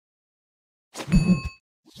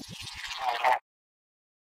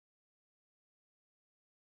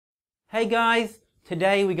Hey guys,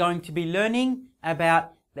 today we're going to be learning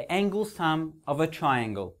about the angle sum of a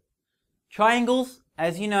triangle. Triangles,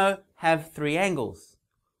 as you know, have 3 angles.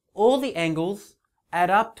 All the angles add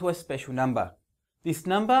up to a special number. This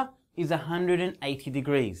number is 180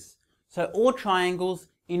 degrees. So all triangles,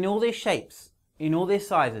 in all their shapes, in all their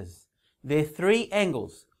sizes, their 3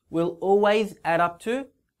 angles will always add up to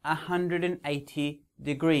 180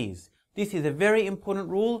 degrees. This is a very important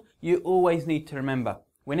rule you always need to remember.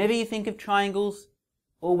 Whenever you think of triangles,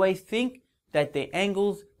 always think that their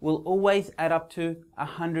angles will always add up to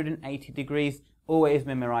 180 degrees. Always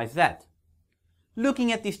memorize that.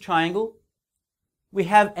 Looking at this triangle, we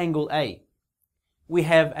have angle A, we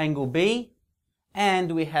have angle B,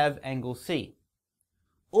 and we have angle C.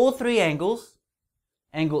 All 3 angles,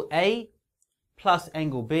 angle A plus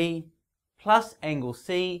angle B plus angle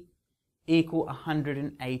C, equal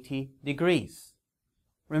 180 degrees.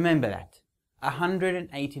 Remember that,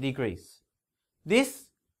 180 degrees. This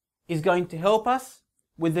is going to help us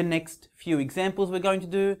with the next few examples we're going to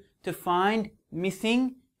do to find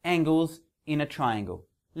missing angles in a triangle.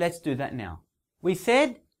 Let's do that now. We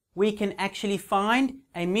said we can actually find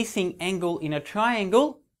a missing angle in a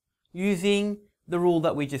triangle using the rule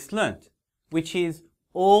that we just learnt, which is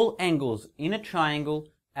all angles in a triangle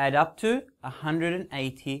add up to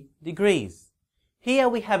 180 degrees. Here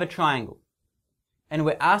we have a triangle, and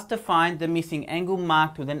we're asked to find the missing angle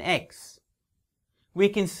marked with an X. We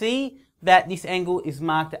can see that this angle is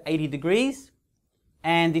marked at 80 degrees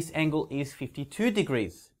and this angle is 52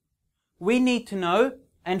 degrees. We need to know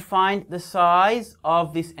and find the size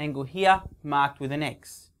of this angle here marked with an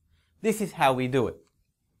X. This is how we do it.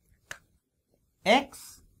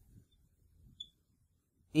 X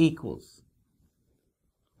equals.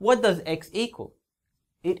 What does X equal?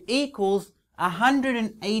 It equals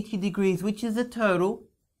 180 degrees, which is the total.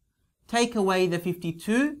 Take away the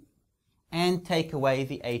 52 and take away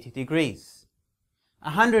the 80 degrees.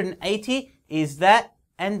 180 is that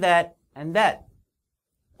and that and that.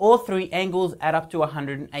 All 3 angles add up to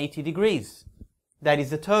 180 degrees. That is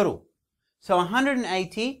the total. So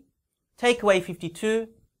 180, take away 52,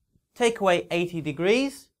 take away 80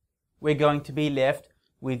 degrees, we're going to be left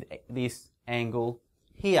with this angle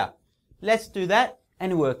here. Let's do that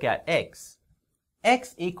and work out X.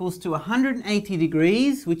 X equals to 180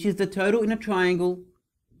 degrees, which is the total in a triangle,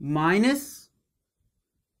 minus,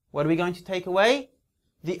 what are we going to take away?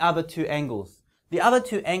 The other 2 angles. The other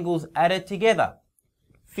 2 angles added together,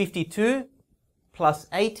 52 plus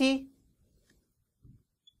 80,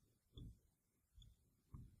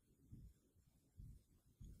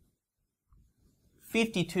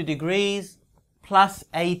 (52 degrees plus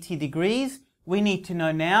 80 degrees. We need to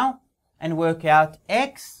know now and work out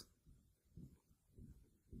X.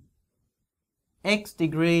 X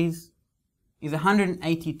degrees is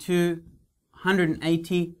 180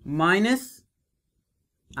 minus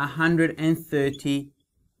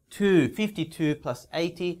 132. 52 plus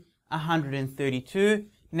 80, 132.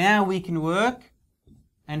 Now we can work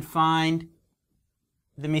and find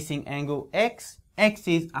the missing angle X. X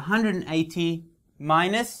is 180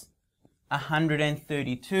 minus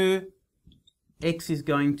 132. X is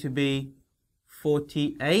going to be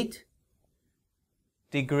 48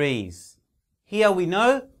 degrees. Here we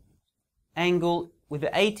know angle with the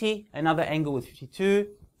 80, another angle with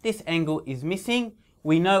 52. This angle is missing.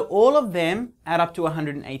 We know all of them add up to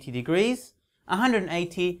 180 degrees.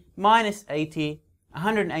 180 minus 80,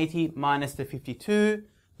 180 minus the 52,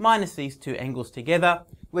 minus these 2 angles together.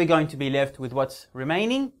 We're going to be left with what's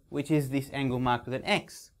remaining, which is this angle marked with an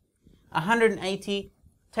X. 180,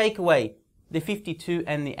 take away the 52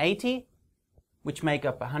 and the 80, which make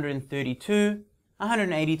up 132.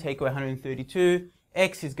 180 take away 132,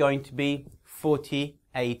 X is going to be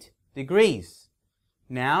 48 degrees.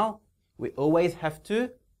 Now, we always have to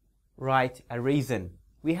write a reason.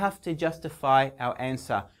 We have to justify our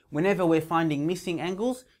answer. Whenever we're finding missing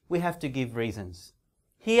angles, we have to give reasons.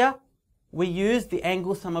 Here, we use the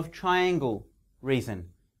angle sum of triangle reason.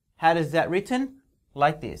 How does that written?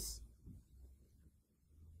 Like this.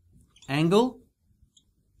 Angle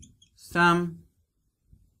sum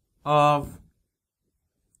of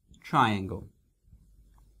triangle.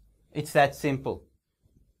 It's that simple.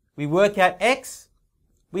 We work out X.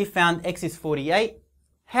 We found X is 48.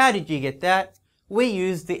 How did you get that? We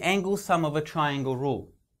used the angle sum of a triangle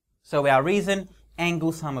rule. So our reason,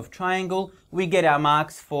 angle sum of triangle, we get our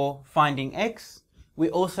marks for finding X. We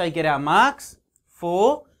also get our marks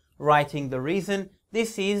for writing the reason.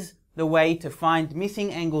 This is the way to find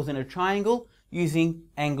missing angles in a triangle. using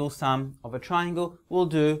angle sum of a triangle. We'll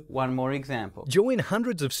do one more example. Join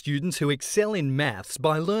hundreds of students who excel in maths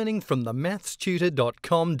by learning from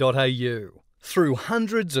themathstutor.com.au. Through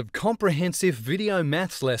hundreds of comprehensive video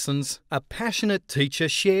maths lessons, a passionate teacher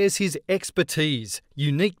shares his expertise,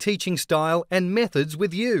 unique teaching style and methods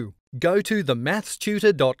with you. Go to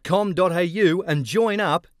themathstutor.com.au and join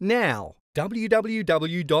up now.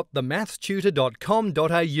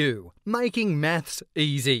 www.themathstutor.com.au. Making maths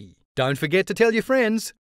easy. Don't forget to tell your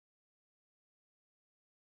friends.